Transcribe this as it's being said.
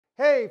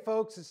Hey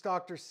folks, it's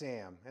Dr.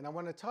 Sam, and I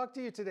want to talk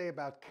to you today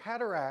about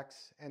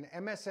cataracts and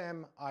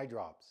Msm eye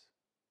drops.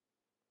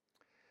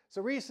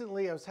 So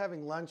recently I was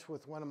having lunch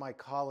with one of my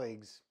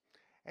colleagues,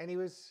 and he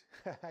was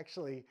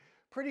actually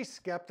pretty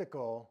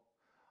skeptical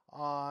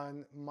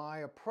on my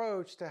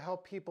approach to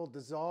help people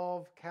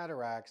dissolve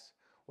cataracts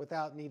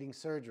without needing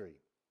surgery.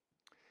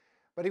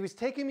 But he was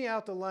taking me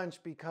out to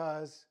lunch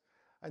because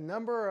a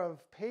number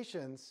of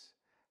patients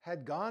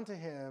had gone to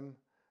him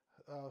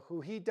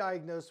who he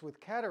diagnosed with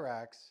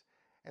cataracts,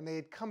 and they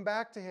had come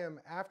back to him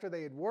after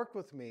they had worked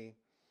with me,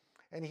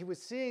 and he was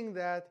seeing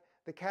that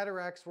the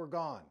cataracts were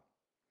gone.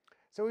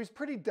 So he was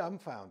pretty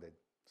dumbfounded.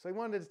 So he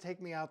wanted to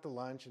take me out to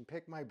lunch and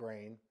pick my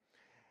brain.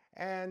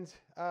 And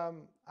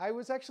I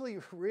was actually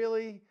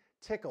really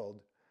tickled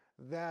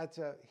that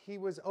he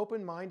was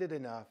open-minded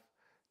enough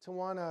to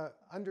want to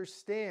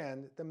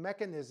understand the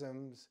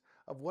mechanisms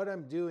of what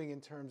I'm doing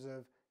in terms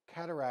of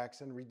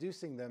cataracts and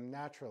reducing them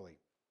naturally.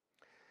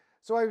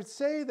 So I would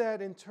say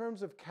that in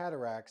terms of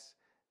cataracts,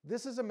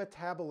 this is a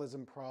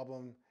metabolism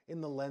problem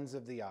in the lens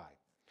of the eye.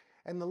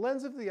 And the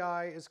lens of the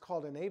eye is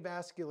called an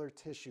avascular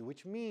tissue,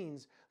 which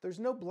means there's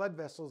no blood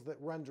vessels that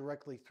run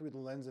directly through the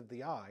lens of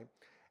the eye.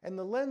 And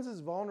the lens is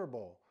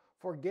vulnerable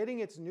for getting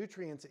its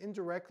nutrients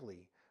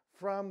indirectly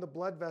from the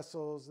blood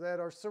vessels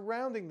that are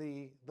surrounding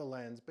the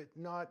lens, but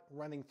not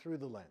running through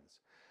the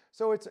lens.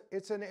 So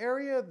it's an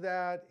area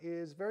that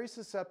is very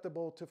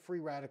susceptible to free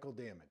radical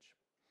damage.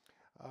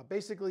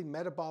 Basically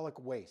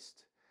metabolic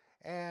waste.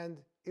 And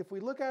if we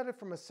look at it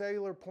from a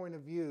cellular point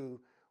of view,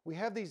 we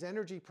have these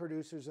energy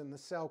producers in the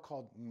cell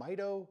called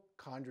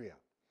mitochondria.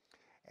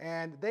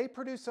 And they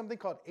produce something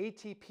called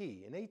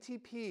ATP. And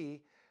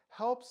ATP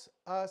helps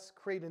us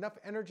create enough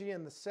energy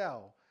in the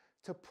cell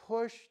to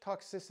push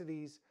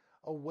toxicities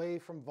away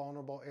from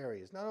vulnerable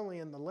areas, not only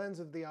in the lens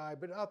of the eye,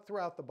 but out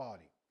throughout the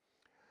body.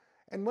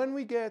 And when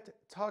we get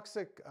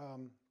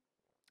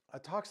a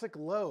toxic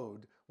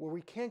load where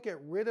we can't get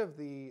rid of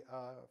the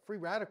free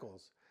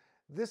radicals,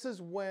 this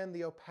is when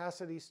the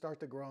opacities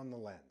start to grow in the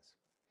lens.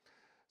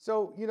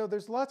 So,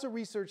 there's lots of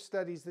research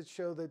studies that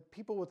show that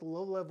people with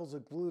low levels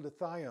of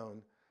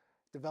glutathione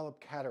develop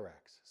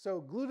cataracts.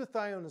 So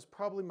glutathione is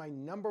probably my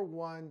number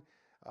one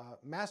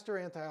master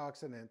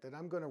antioxidant that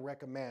I'm going to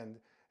recommend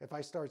if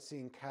I start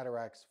seeing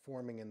cataracts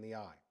forming in the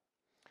eye.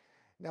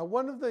 Now,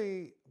 one of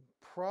the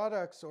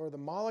products or the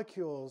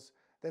molecules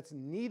that's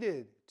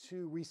needed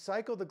to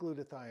recycle the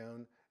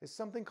glutathione is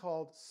something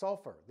called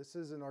sulfur. This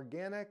is an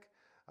organic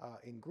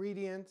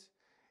ingredient.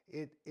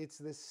 It's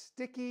this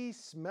sticky,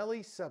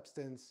 smelly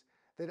substance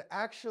that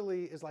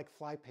actually is like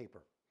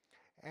flypaper.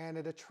 And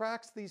it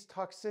attracts these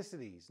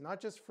toxicities, not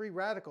just free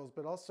radicals,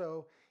 but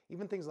also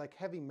even things like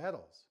heavy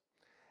metals.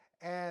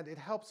 And it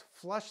helps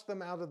flush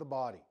them out of the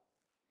body.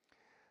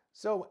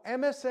 So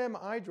Msm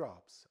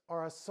Eyedrops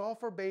are a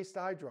sulfur-based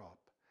eye drop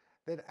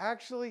that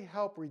actually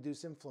help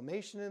reduce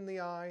inflammation in the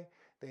eye.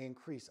 They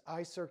increase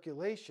eye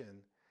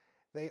circulation.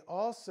 They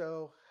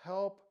also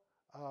help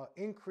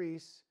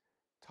increase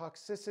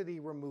toxicity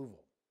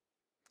removal.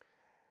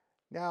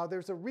 Now,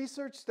 there's a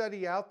research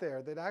study out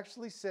there that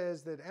actually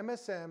says that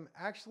MSM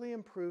actually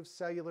improves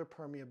cellular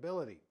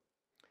permeability.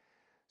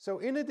 So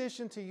in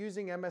addition to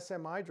using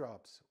Msm eye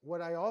drops,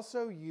 what I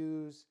also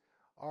use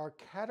are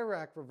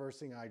cataract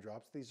reversing eye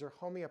drops. These are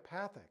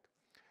homeopathic.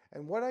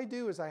 And what I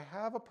do is I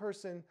have a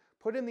person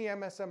put in the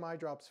Msm eye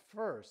drops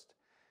first,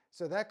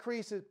 so that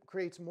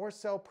creates more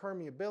cell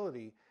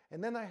permeability,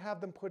 and then I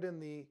have them put in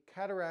the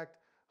cataract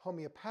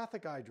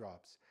homeopathic eye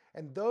drops,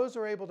 and those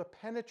are able to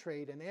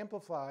penetrate and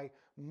amplify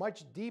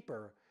much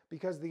deeper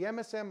because the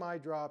Msm eye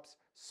drops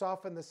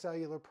soften the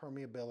cellular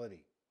permeability.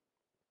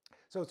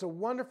 So it's a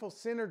wonderful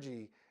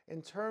synergy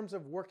in terms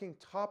of working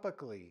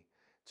topically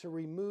to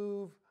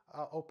remove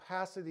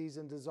opacities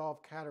and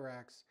dissolve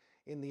cataracts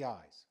in the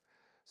eyes.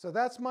 So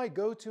that's my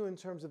go-to in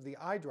terms of the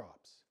eye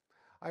drops.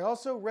 I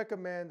also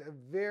recommend a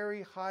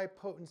very high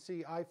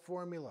potency eye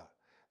formula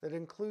that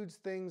includes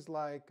things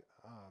like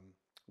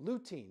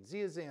lutein,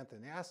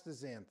 zeaxanthin,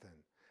 astaxanthin,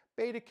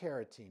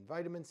 beta-carotene,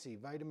 vitamin C,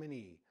 vitamin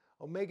E,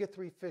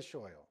 omega-3 fish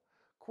oil,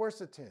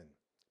 quercetin,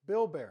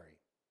 bilberry.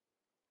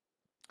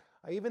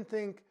 I even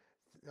think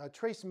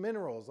trace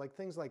minerals like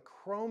things like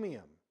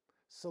chromium,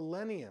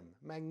 selenium,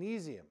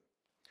 magnesium.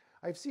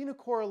 I've seen a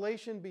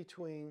correlation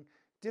between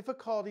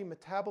difficulty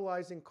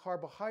metabolizing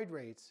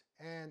carbohydrates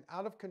and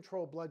out of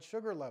control blood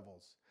sugar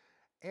levels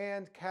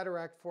and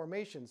cataract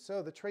formation.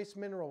 So the trace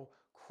mineral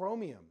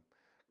chromium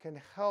can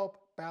help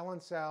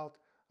balance out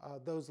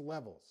those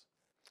levels.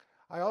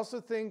 I also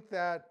think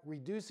that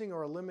reducing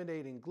or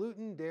eliminating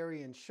gluten,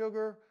 dairy, and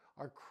sugar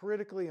are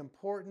critically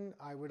important.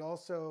 I would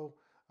also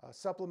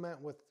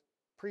supplement with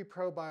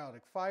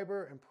pre-probiotic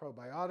fiber and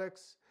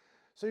probiotics.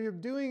 So you're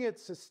doing it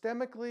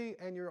systemically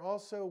and you're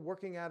also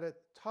working at it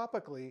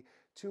topically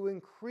to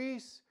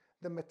increase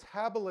the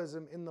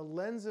metabolism in the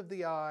lens of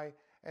the eye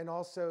and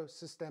also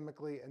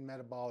systemically and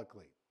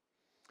metabolically.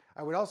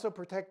 I would also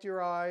protect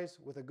your eyes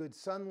with a good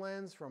sun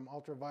lens from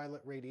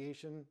ultraviolet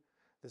radiation.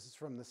 This is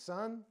from the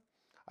sun.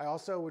 I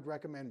also would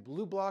recommend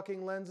blue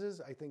blocking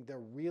lenses. I think they're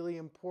really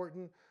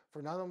important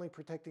for not only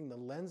protecting the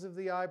lens of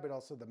the eye, but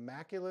also the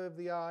macula of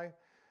the eye.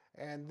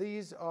 And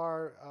these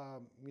are,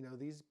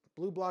 these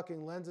blue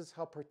blocking lenses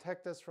help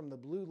protect us from the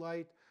blue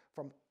light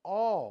from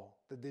all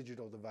the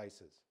digital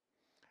devices.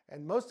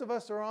 And most of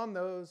us are on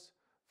those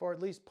for at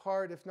least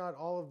part, if not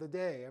all of the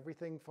day,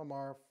 everything from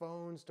our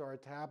phones to our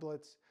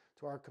tablets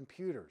to our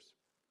computers.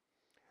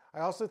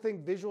 I also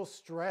think visual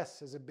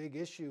stress is a big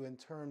issue in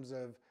terms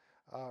of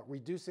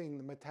reducing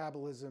the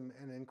metabolism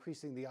and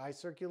increasing the eye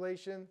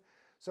circulation.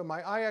 So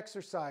my eye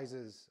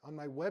exercises on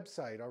my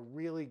website are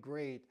really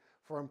great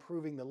for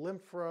improving the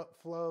lymph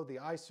flow, the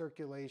eye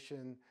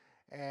circulation,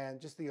 and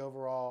just the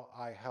overall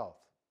eye health.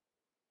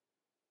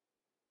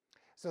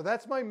 So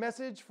that's my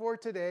message for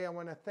today. I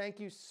want to thank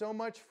you so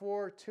much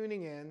for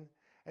tuning in.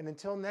 And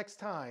until next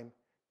time,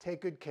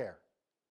 take good care.